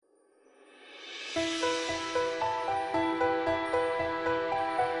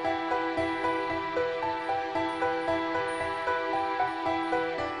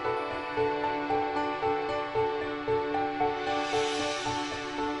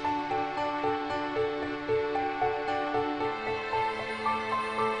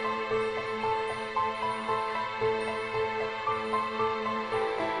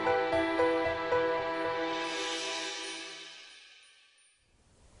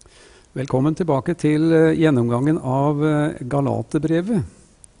Velkommen tilbake til gjennomgangen av Galaterbrevet.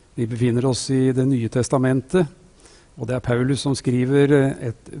 Vi befinner oss i Det nye testamentet, og det er Paulus som skriver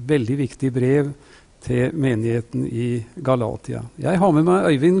et veldig viktig brev til menigheten i Galatia. Jeg har med meg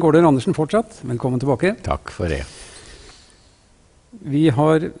Øyvind Gårder Andersen fortsatt. Velkommen tilbake. Takk for det. Vi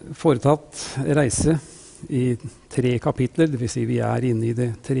har foretatt reise i 3 kapitler, det vil si vi er inne i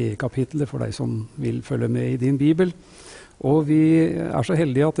det 3. kapitlet for deg som vil følge med i din bibel. Og vi er så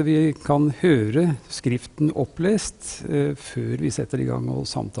heldige at vi kan høre skriften opplest før vi setter i gang og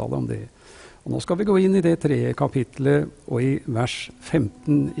samtaler om det. Og nå skal vi gå inn i det 3. kapitlet og i vers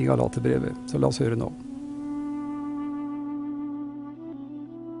 15 i Galaterbrevet. Så la oss høre nå.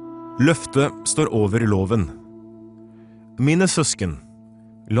 Løftet står over loven. Mine søsken,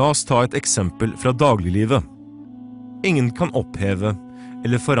 la oss ta et eksempel fra dagliglivet. Ingen kan oppheve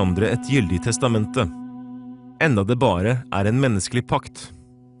eller forandre et gyldig testamente, enda det bare er en menneskelig pakt.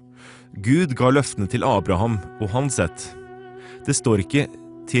 Gud ga løftene til Abraham og hans ett. Det står ikke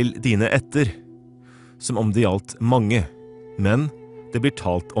til dine etter, som om det gjaldt mange, men det blir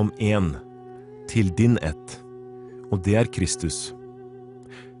talt om én, til din ett, og det er Kristus.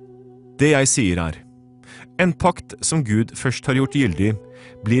 Det jeg sier er, en pakt som Gud først har gjort gyldig,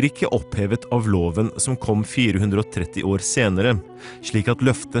 blir ikke opphevet av loven som kom 430 år senere, slik at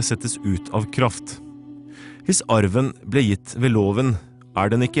løftet settes ut av kraft. Hvis arven ble gitt ved loven, er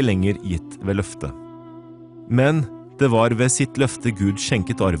den ikke lenger gitt ved løftet. Men det var ved sitt løfte Gud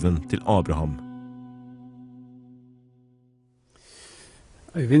skjenket arven til Abraham.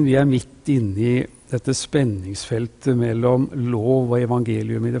 Øyvind, vi er midt inne i dette spenningsfeltet mellom lov og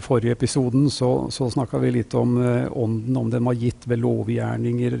evangelium. I det forrige episoden så snakket vi litt om ånden, om den var gitt ved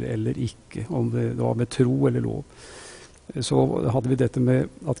lovgjerninger eller ikke, om det var med tro eller lov. Så hadde vi dette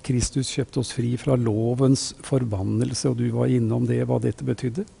med at Kristus kjøpte oss fri fra lovens forbannelse, og du var innom det, hva dette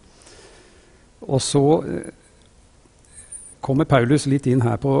betydde. Og så kommer Paulus litt inn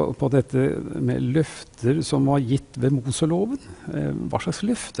her på dette med løfter som var gitt ved Moseloven. Hva slags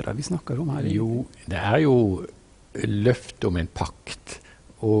løfter er vi snakker om her? Jo, det er jo løfte om en pakt,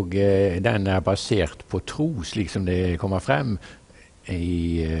 og den er basert på tro, slik som det kommer frem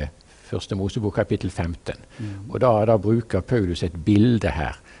i Første Mosebok kapittel 15. Og da bruker Paulus et bilde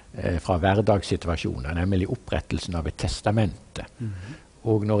her fra hverdagssituasjoner, nemlig opprettelsen av et testamente.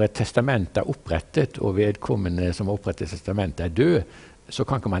 Og når et testament er opprettet, og vedkommende som har opprettet testamentet er død, så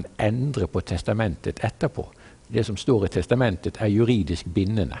kan ikke man endre på testamentet etterpå. Det som står i testamentet er juridisk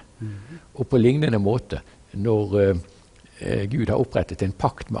bindende. Og på lignende måte, når Gud har opprettet en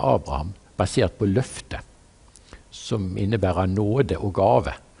pakt med Abraham, basert på løfte, som innebærer nåde og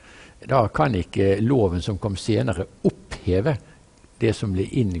gave, da kan ikke loven som kom senere oppheve det som ble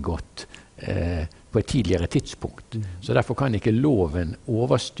inngått på et tidligere tidspunkt. Så derfor kan ikke loven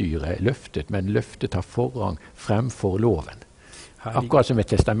overstyre løftet, men løftet tar forrang fremfor loven. Akkurat som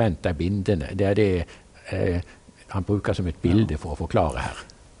et testament er bindende. Det er det han bruker som et bilde for å forklare her.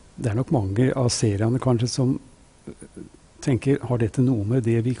 Det er nok mange av seriene kanskje som tenker, har dette noe med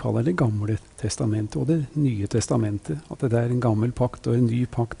det vi kaller det gamle testamentet og det nye testamentet? At det er en gammel pakt og en ny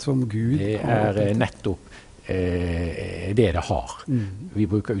pakt som Gud har? Det er nettopp det har. Vi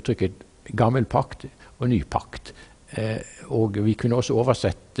bruker uttrykket gammel pakt og ny pakt. Og vi kunne også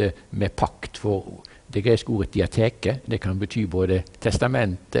oversette med pakt, for det greske ordet diateke, det kan bety både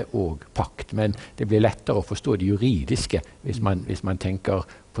testamente og pakt, men det blir lettere å forstå det juridiske hvis man tenker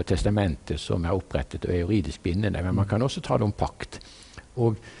på testamentet som er opprettet og er juridisk bindende, men man kan også ta det om pakt.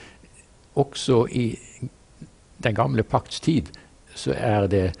 Og også i den gamle pakts tid så er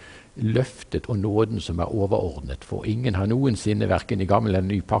det løftet og nåden som er overordnet, for ingen har noensinne, hverken i gammel eller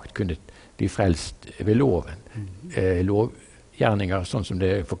ny pakt, kunnet bli frelst ved loven. Lovgjerninger, sånn som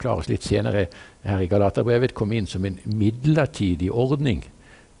det forklares litt senere her i Galaterbrevet, kom inn som en midlertidig ordning,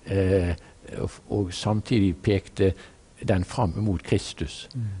 og samtidig pekte den fram mot Kristus.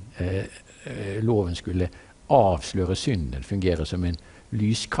 Loven skulle avsløre synden, fungere som en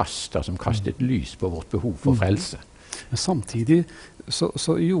lyskaster som kastet lys på vårt behov for frelse. Men samtidig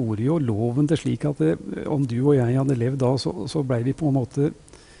så gjorde jo loven det slik at om du og jeg hadde levd da, så ble vi på en måte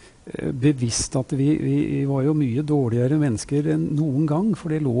bevisst at vi var jo mye dårligere mennesker enn noen gang,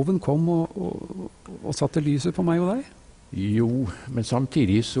 fordi loven kom og satte lyset på meg og deg. Jo, men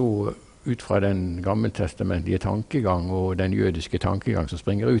samtidig så ut fra den gammeltestamentlige tankegang og den jødiske tankegang som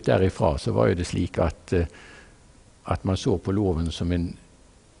springer ut derifra, så var jo det slik at man så på loven som en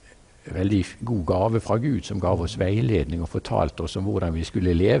veldig god gave fra Gud, som gav oss veiledning og fortalte oss om hvordan vi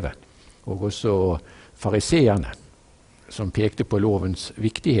skulle leve. Og også fariseerne, som pekte på lovens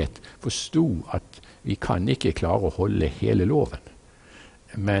viktighet, forstod at vi kan ikke klare å holde hele loven.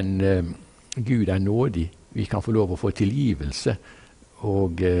 Men Gud er nådig. Vi kan få lov å få tilgivelse.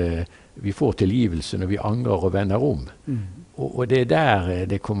 Og vi får tilgivelse når vi angrer og vender om. Og det er der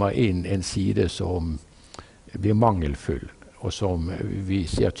det kommer inn en side som blir mangelfull, og som vi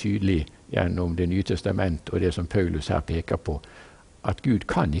ser tydelig gjennom Det nye testament og det som Paulus her peker på, at Gud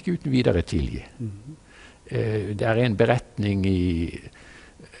kan ikke uten videre tilgi. Det er en beretning i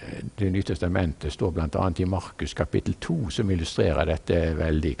Det nye testamentet, står blant annet i Markus kapittel 2, som illustrerer dette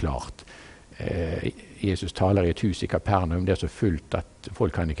veldig klart. Jesus taler i et hus i Kapernaum, det er så fullt at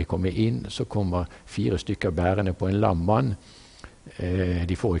folk kan ikke komme inn. Så kommer 4 stykker bærende på en lam mann.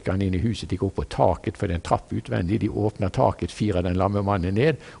 De får ikke han inn i huset, de går på taket, for det er en trapp utvendig. De åpner taket, firer den lamme mannen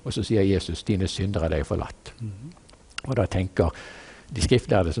ned, og så sier Jesus, dine syndere er deg forlatt. Og da tenker de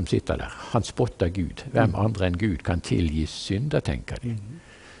skriftlærde som sitter der, han spotter Gud. Hvem andre enn Gud kan tilgi synder, tenker de.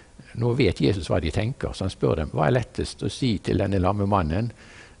 Nå vet Jesus hva de tenker, så han spør dem, hva er lettest å si til denne lamme mannen?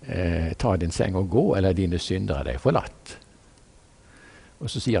 Ta din seng og gå, eller dine syndere er deg forlatt. Og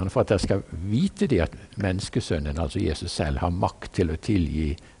så sier han, for at dere skal vite det at menneskesønnen, altså Jesus selv, har makt til å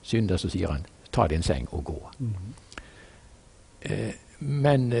tilgi synder, så sier han, ta din seng og gå.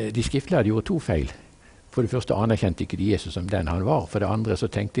 Men de skriftlærde gjorde 2 feil. For det første anerkjente ikke de Jesus som den han var. For det andre så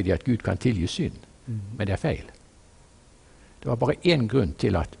tenkte de at Gud kan tilgi synd. Men det er feil. Det var bare én grunn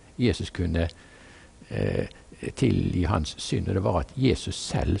til at Jesus kunne tilgi hans synd, og det var at Jesus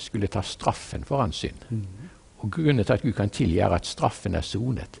selv skulle ta straffen for hans synd. Og grunnen til at Gud kan tilgi er at straffen er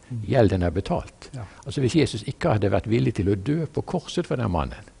sonet. Gjelden er betalt. Ja. Altså hvis Jesus ikke hadde vært villig til å dø på korset for den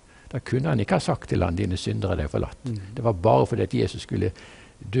mannen, da kunne han ikke ha sagt til han, dine syndere er deg forlatt. Det var bare fordi at Jesus skulle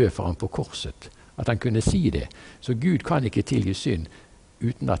dø for ham på korset, at han kunne si det. Så Gud kan ikke tilgi synd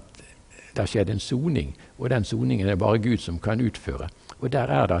uten at det har skjedd en soning, og den soningen er bare Gud som kan utføre. Og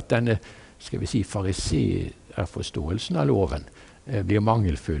der er det at denne, skal vi si, fariseerforståelsen av loven blir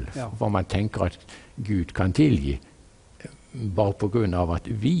mangelfull, for man tenker at Gud kan tilgi bare på grunn av at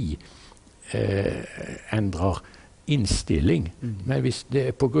vi endrer innstilling. Men hvis det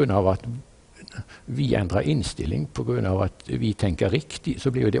er på grunn av at vi endrer innstilling, på grunn av at vi tenker riktig,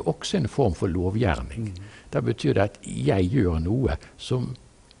 så blir jo det også en form for lovgjerning. Da betyr det at jeg gjør noe som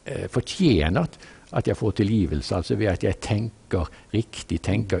fortjener at jeg får tilgivelse, altså ved at jeg tenker riktig,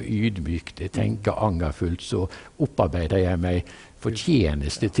 tenker ydmykt, tenker angerfullt, så opparbeider jeg meg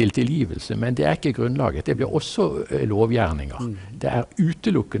fortjeneste til tilgivelse. Men det er ikke grunnlaget. Det blir også lovgjerninger. Det er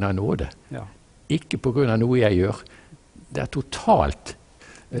utelukkende av nåde. Ikke på grunn av noe jeg gjør. Det er totalt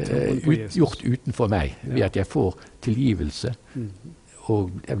gjort utenfor meg, ved at jeg får tilgivelse,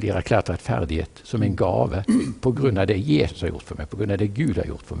 og jeg blir erklært rettferdighet som en gave på grunn av det Jesus har gjort for meg, på grunn av det Gud har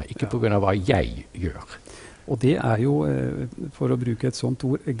gjort for meg, ikke på grunn av hva jeg gjør. Og det er jo, for å bruke et sånt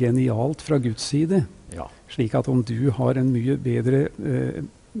ord, genialt fra Guds side. Ja. Slik at om du har en mye bedre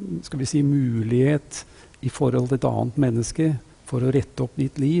skal vi si, mulighet i forhold til et annet menneske for å rette opp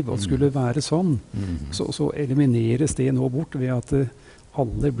ditt liv, og skulle være sånn, så elimineres det nå bort ved at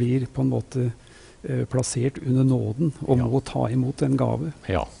alle blir på en måte plassert under nåden og må ta imot en gave.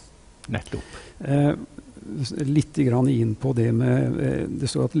 Ja, nettopp. Litt grann inn på det med, det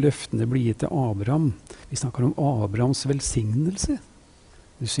står at løftene blir gitt til Abraham. Vi snakker om Abrahams velsignelse.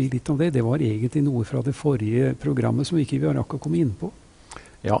 Du sier litt om det. Det var egentlig noe fra det forrige programmet som ikke vi har rakk å komme inn på.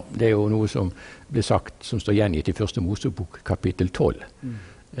 Ja, det er jo noe som ble sagt, som står gjengitt i første Mosebok kapittel 12.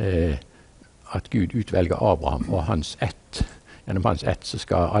 At Gud utvelger Abraham og hans ett. Gjennom hans ett så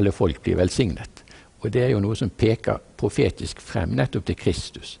skal alle folk bli velsignet. Og det er jo noe som peker profetisk frem nettopp til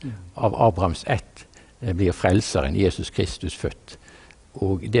Kristus. Av Abrahams ett blir frelseren Jesus Kristus født.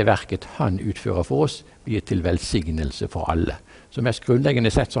 Og det verket han utfører for oss blir til velsignelse for alle. Så mest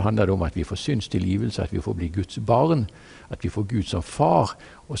grunnleggende sett så handler det om at vi får synstilgivelse, at vi får bli Guds barn, at vi får Gud som far,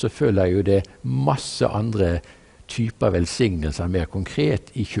 og så følger jo det masse andre typer velsignelser mer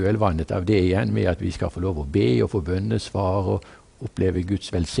konkret i kjølvannet av det igjen, med at vi skal få lov å be og få bønnesvar og oppleve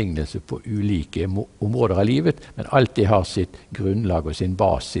Guds velsignelse på ulike områder av livet, men alt det har sitt grunnlag og sin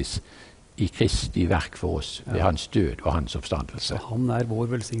basis i Kristi verk for oss, ved hans død og hans oppstandelse. Så han er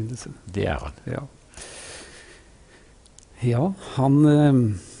vår velsignelse. Det er han. Ja,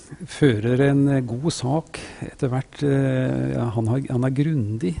 han fører en god sak etter hvert. Han er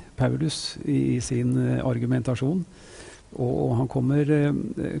grundig, Paulus, i sin argumentasjon. Og han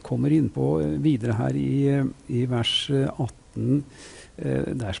kommer inn på videre her i vers 18,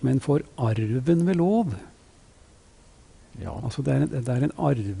 dersom en får arven ved lov. Ja. Altså det er en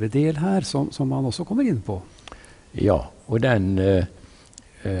arvedel her som man også kommer inn på. Ja, og den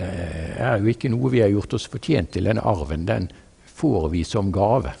er jo ikke noe vi har gjort oss fortjent til. Denne arven, den får vi som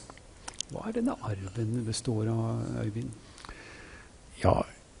gave. Hva er denne arven består av, Øyvind? Ja,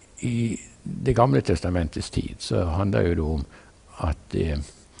 i det gamle testamentets tid så handler jo det om at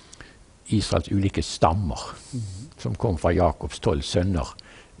Israels ulike stammer, som kom fra Jakobs 12 sønner,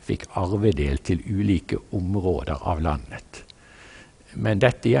 fikk arvedel til ulike områder av landet. Men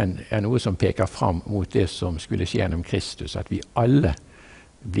dette igjen noe som peker fram mot det som skulle skje gjennom Kristus, at vi alle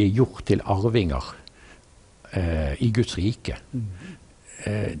blir gjort til arvinger i Guds rike.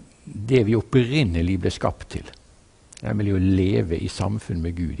 Det vi opprinnelig ble skapt til, nemlig å leve i samfunn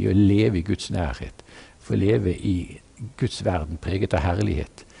med Gud, i å leve i Guds nærhet, for å leve i Guds verden preget av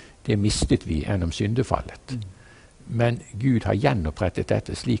herlighet. Det mistet vi gjennom syndefallet. Men Gud har gjenopprettet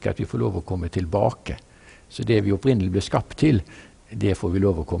dette slik at vi får lov å komme tilbake. Så det vi opprinnelig ble skapt til, det får vi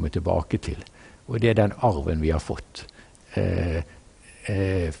lov å komme tilbake til. Og det den arven vi har fått.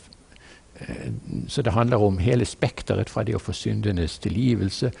 Så det handler om hele spekteret fra det å få syndenes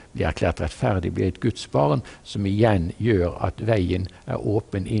tilgivelse, bli erklært rettferdig, bli et Guds barn, som igjen gjør at veien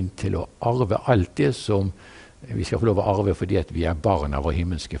åpen inn til å arve alt det som vi skal få lov å arve fordi at vi barn av vår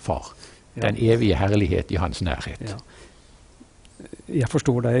himmelske far. Den evige herlighet i hans nærhet. Ja. Jeg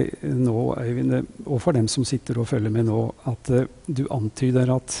forstår deg nå, Øyvind, og for dem som sitter og følger med nå, at du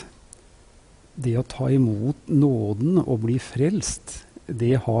antyder at det å ta imot nåden og bli frelst,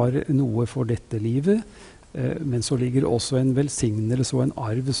 det har noe for dette livet, men så ligger det også en velsignelse og en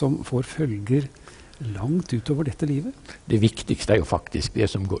arv som får følger langt utover dette livet. Det viktigste jo faktisk det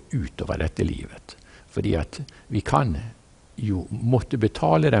som går utover dette livet. Fordi at vi kan jo måtte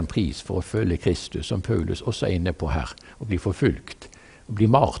betale den pris for å følge Kristus, som Paulus også inne på her, og bli forfulgt, og bli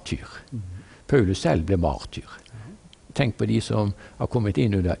martyr. Paulus selv ble martyr. Tenk på de som har kommet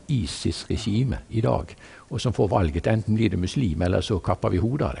inn under ISIS-regime i dag, og som får valget, enten blir det muslim, eller så kapper vi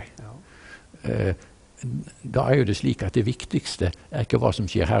hodet av deg. Da jo det slik at det viktigste ikke hva som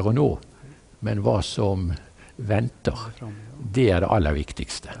skjer her og nå, men hva som venter. Det det aller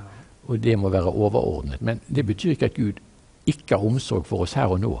viktigste. Og det må være overordnet. Men det betyr ikke at Gud ikke har omsorg for oss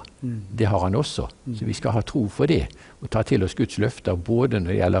her og nå. Det har han også. Så vi skal ha tro for det, og ta til oss Guds løfter, både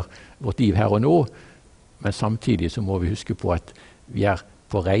når det gjelder vårt liv her og nå, men samtidig så må vi huske på at vi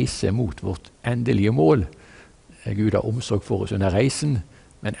på reise mot vårt endelige mål. Gud har omsorg for oss under reisen,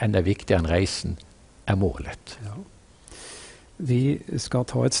 men enda viktigere enn reisen målet. Ja. Vi skal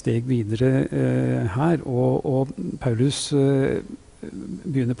ta et steg videre her, og Paulus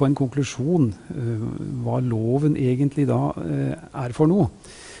begynner på en konklusjon, hva loven egentlig da for noe.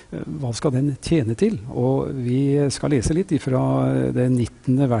 Hva skal den tjene til? Og vi skal lese litt fra det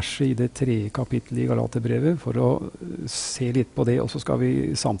 19. verset i det 3. kapittelet i Galaterbrevet, for å se litt på det, og så skal vi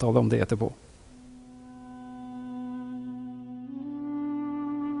samtale om det etterpå.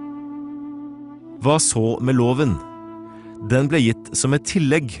 Hva så med loven? Den ble gitt som et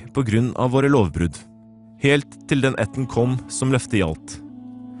tillegg på grunn av våre lovbrudd, helt til den etten kom som løftet gjaldt.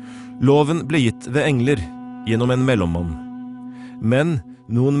 Loven ble gitt ved engler, gjennom en mellommann. Men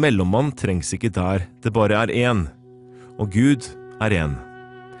noen mellommann trengs ikke der det bare én, og Gud én.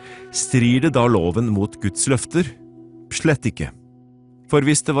 Strir det da loven mot Guds løfter? Slett ikke. For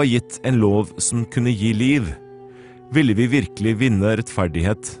hvis det var gitt en lov som kunne gi liv, ville vi virkelig vinne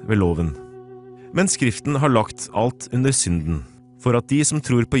rettferdighet ved loven. Men Skriften har lagt alt under synden, for at de som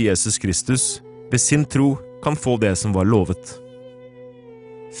tror på Jesus Kristus, ved sin tro kan få det som var lovet.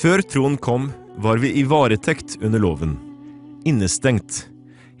 Før troen kom, var vi i varetekt under loven, innestengt,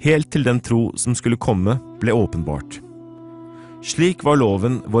 helt til den tro som skulle komme ble åpenbart. Slik var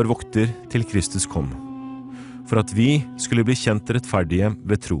loven vår vokter til Kristus kom, for at vi skulle bli kjent rettferdige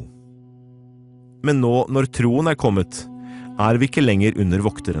ved tro. Men nå, når troen kommet, vi ikke lenger under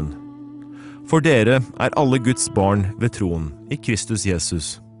vokteren. For dere alle Guds barn ved troen i Kristus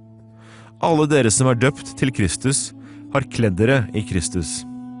Jesus. Alle dere som døpt til Kristus, har kledd dere i Kristus.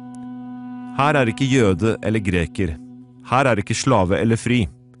 Her ikke jøde eller greker, her ikke slave eller fri,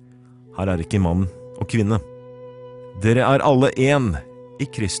 her ikke mann og kvinne. Dere alle én i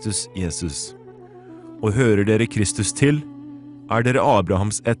Kristus Jesus. Og hører dere Kristus til, dere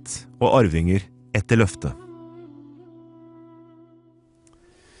Abrahams ett og arvinger etter løftet.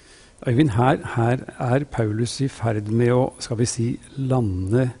 Øyvind, her Paulus i ferd med å, skal vi si,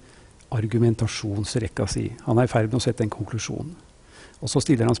 lande argumentasjonsrekka si. Han i ferd med å sette en konklusjon. Og så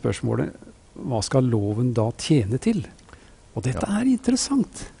stiller han spørsmålet, hva skal loven da tjene til? Og dette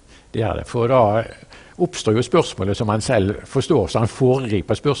interessant. Det det, for da oppstår jo spørsmålet som han selv forstår, så han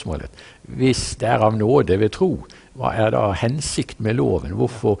foregriper spørsmålet. Hvis det av nåde ved tro, hva da hensikt med loven?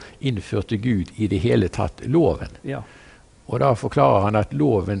 Hvorfor innførte Gud i det hele tatt loven? Ja. Og da forklarer han at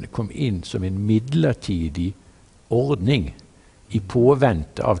loven kom inn som en midlertidig ordning i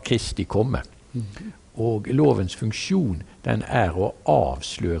påvente av Kristi komme. Og lovens funksjon, den å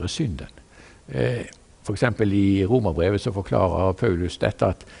avsløre synden. For eksempel i Romerbrevet så forklarer Paulus dette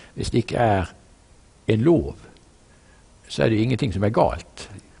at hvis det ikke en lov, så det ingenting som galt.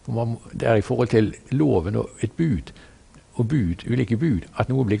 For det i forhold til loven og et bud, ulike bud, at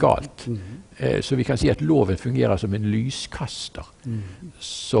noe blir galt. Så vi kan si at loven fungerer som en lyskaster,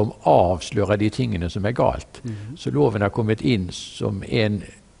 som avslører de tingene som galt. Så loven har kommet inn som en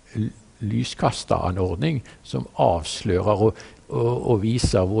lyskasteranordning som avslører og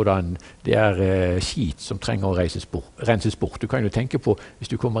viser hvordan det skit som trenger å renses bort. Du kan jo tenke på, hvis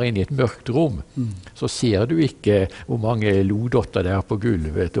du kommer inn i et mørkt rom, så ser du ikke hvor mange lodotter det på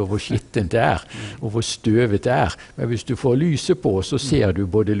gulvet, og hvor skittent det og hvor støvet det Men hvis du får lyset på, så ser du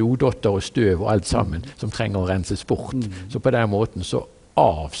både lodotter og støv og alt sammen som trenger å renses bort. Så på den måten så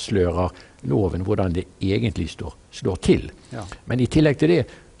avslører loven hvordan det egentlig slår til. Ja. Men i tillegg til det,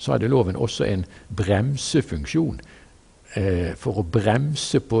 så hadde loven også en bremsefunksjon. For å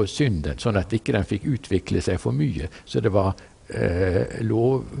bremse på synden, sånn at ikke den fikk utvikle seg for mye. Så det var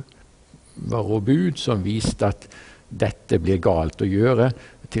lover og bud som viste at dette blir galt å gjøre.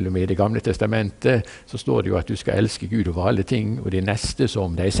 Til og med i Det gamle testamentet så står det jo at du skal elske Gud over alle ting, og de neste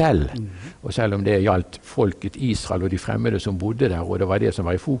som deg selv. Og selv om det gjaldt folket Israel og de fremmede som bodde der, og det var det som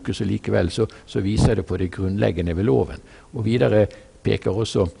var i fokus, og likevel så viser det på det grunnleggende ved loven. Og videre peker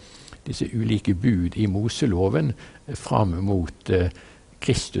også disse ulike bud i Moseloven fram mot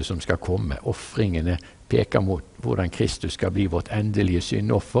Kristus som skal komme. Offringene peker mot hvordan Kristus skal bli vårt endelige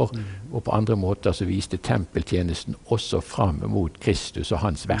syndoffer, og på andre måter så viste tempeltjenesten også fram mot Kristus og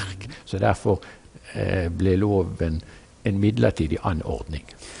hans verk. Så derfor ble loven en midlertidig anordning.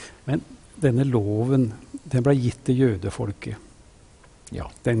 Men denne loven, den ble gitt til jødefolket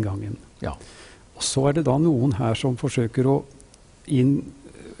den gangen. Ja. Og så det da noen her som forsøker å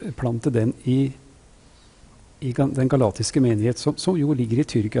innplante den i den galatiske menighet, som jo ligger i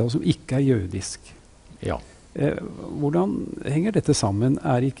Tyrkia, og som ikke jødisk. Ja. Hvordan henger dette sammen?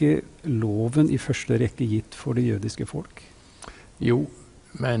 Ikke loven i første rekke gitt for det jødiske folk? Jo,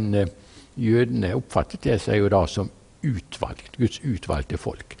 men jødene oppfattet det seg jo da som utvalgt, Guds utvalgte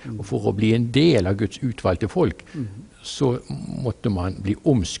folk. Og for å bli en del av Guds utvalgte folk, så måtte man bli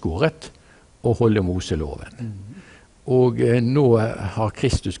omskåret og holde Moseloven. Og nå har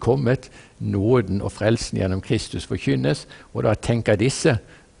Kristus kommet, nåden og frelsen gjennom Kristus forkynnes, og da tenker disse,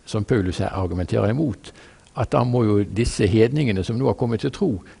 som Paulus her argumenterer imot, at da må jo disse hedningene som nå har kommet til tro,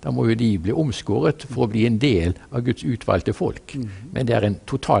 da må jo de bli omskåret for å bli en del av Guds utvalgte folk. Men det en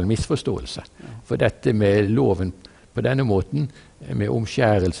total misforståelse. For dette med loven på denne måten, med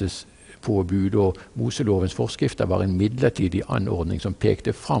omskjærelsespåbud og Moselovens forskrifter, var en midlertidig anordning som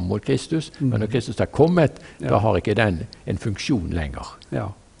pekte fram mot Kristus. Men når Kristus har kommet, da har ikke den en funksjon lenger.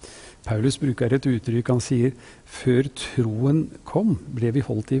 Ja. Paulus bruker et uttrykk, han sier, før troen kom, ble vi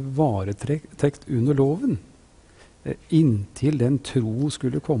holdt i varetekt under loven, inntil den tro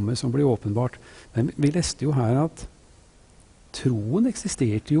skulle komme som ble åpenbart. Men vi leste jo her at troen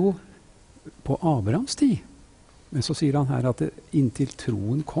eksisterte jo på Abrahams tid. Men så sier han her at inntil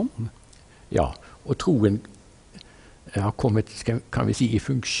troen kom. Ja, og troen har kommet, kan vi si, i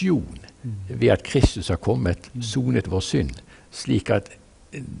funksjon ved at Kristus har kommet, sonet vår synd, slik at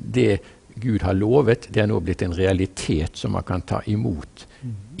det Gud har lovet, det nå blitt en realitet som man kan ta imot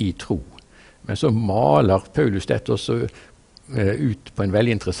i tro. Men så maler Paulus dette også ut på en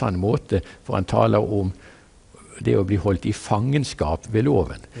veldig interessant måte, for han taler om det å bli holdt i fangenskap ved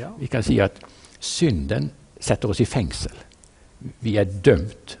loven. Ja. Vi kan si at synden setter oss i fengsel. Vi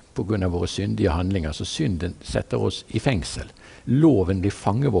dømt på grunn av våre syndige handlinger, så synden setter oss i fengsel. Loven blir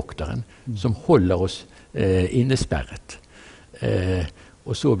fangevokteren som holder oss innesperret.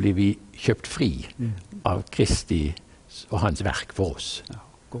 Og så blir vi kjøpt fri av Kristi og hans verk for oss. Ja,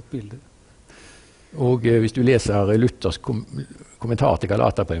 godt bilde. Og hvis du leser Luthers kommentar til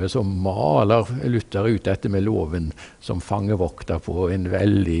Galaterbrevet, så maler Luther ut dette med loven som fangevokter på en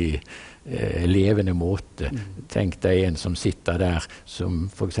veldig levende måte. Tenk deg en som sitter der, som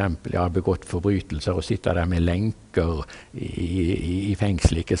for eksempel har begått forbrytelser, og sitter der med lenker i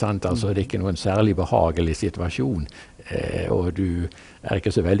fengsel, ikke sant? Altså, det ikke noen særlig behagelig situasjon, og du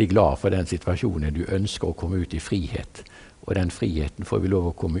ikke så veldig glad for den situasjonen. Du ønsker å komme ut i frihet, og den friheten får vi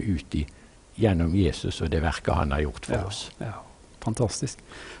lov å komme ut i gjennom Jesus og det verket han har gjort for oss. Ja, fantastisk.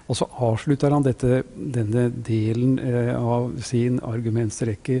 Og så avslutter han denne delen av sin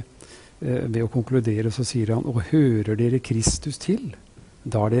argumentsrekke ved å konkludere, så sier han, og hører dere Kristus til,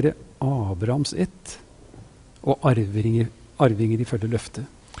 da dere Abrahams ett, og arvinger ifølge løftet.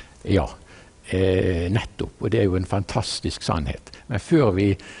 Ja, nettopp, og det er jo en fantastisk sannhet. Men før vi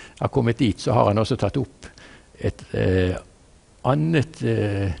har kommet dit, så har han også tatt opp et annet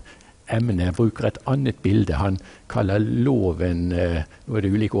emne, bruker et annet bilde. Han kaller loven, nå er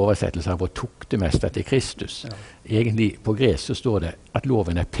det ulike oversettelser, vår tuktemester til Kristus. Ja. Egentlig på gresk så står det at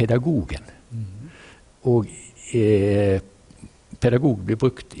loven er pedagogen. Og pedagog blir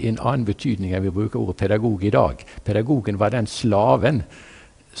brukt i en annen betydning enn vi bruker ordet pedagog i dag. Pedagogen var den slaven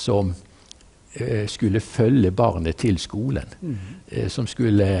som skulle følge barnet til skolen, som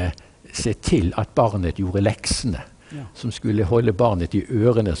skulle se til at barnet gjorde leksene, som skulle holde barnet i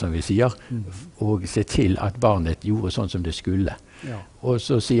ørene, som vi sier, og se til at barnet gjorde sånn som det skulle. Og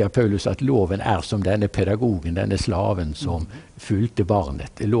så sier Paulus at loven er som denne pedagogen, denne slaven som fulgte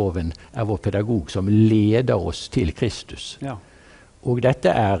barnet. Loven er vår pedagog som leder oss til Kristus. Og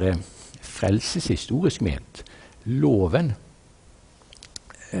dette er frelseshistorisk ment. Loven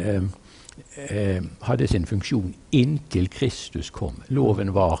hadde sin funksjon inntil Kristus kom.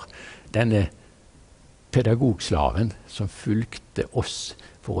 Loven var denne pedagogslaven som fulgte oss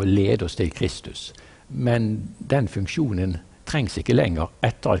for å lede oss til Kristus. Men den funksjonen trengs ikke lenger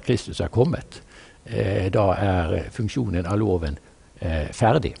etter at Kristus er kommet. Da er funksjonen av loven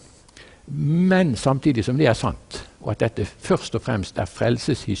ferdig. Men samtidig som det er sant, og at dette først og fremst er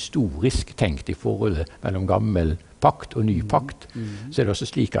frelseshistorisk tenkt i forholdet mellom gammel pakt og ny pakt, så er det også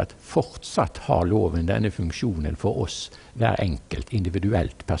slik at fortsatt har loven denne funksjonen for oss, hver enkelt,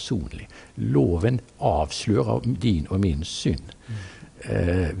 individuelt, personlig. Loven avslører din og min synd.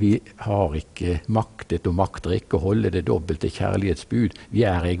 Vi har ikke maktet og makter ikke å holde det dobbelte kjærlighetsbud. Vi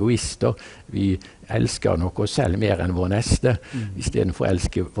er egoister. Vi elsker nok oss selv mer enn vår neste, i stedet for å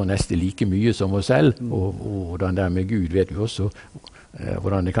elske vår neste like mye som oss selv. Og hvordan det er med Gud vet vi også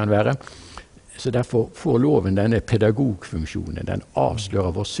hvordan det kan være. Så derfor får loven denne pedagogfunksjonen. Den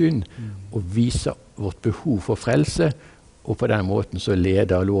avslører vår synd og viser vårt behov for frelse, og på den måten så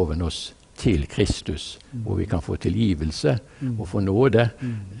leder loven oss til Kristus, hvor vi kan få tilgivelse og få nåde,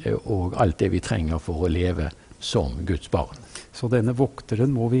 og alt det vi trenger for å leve som Guds barn. Så denne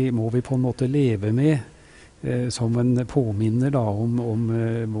vokteren må vi på en måte leve med som en påminner da, om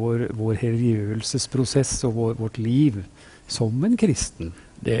vår helliggjørelsesprosess og vårt liv som en kristen.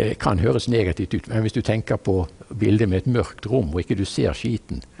 Det kan høres negativt ut, men hvis du tenker på bildet med et mørkt rom, hvor ikke du ser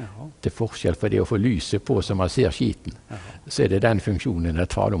skiten, til forskjell for det å få lyset på så man ser skiten, så er det den funksjonen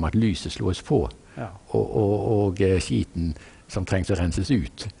jeg taler om at lyset slås på, og skiten som trengs å renses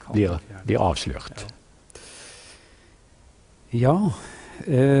ut, blir avslørt. Ja,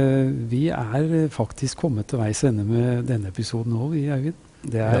 vi er faktisk kommet til veis ende med denne episoden nå, Øyvind.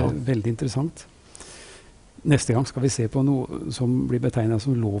 Det er veldig interessant. Neste gang skal vi se på noe som blir betegnet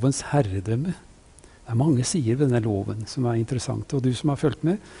som lovens herredømme. Det er mange sider ved denne loven som er interessante, og du som har fulgt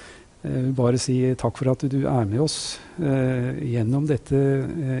med, vil bare si takk for at du er med oss gjennom dette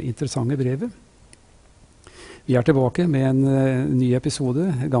interessante brevet. Vi er tilbake med en ny episode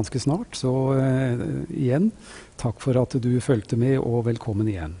ganske snart, så igjen, takk for at du fulgte med, og velkommen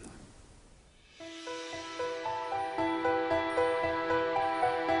igjen.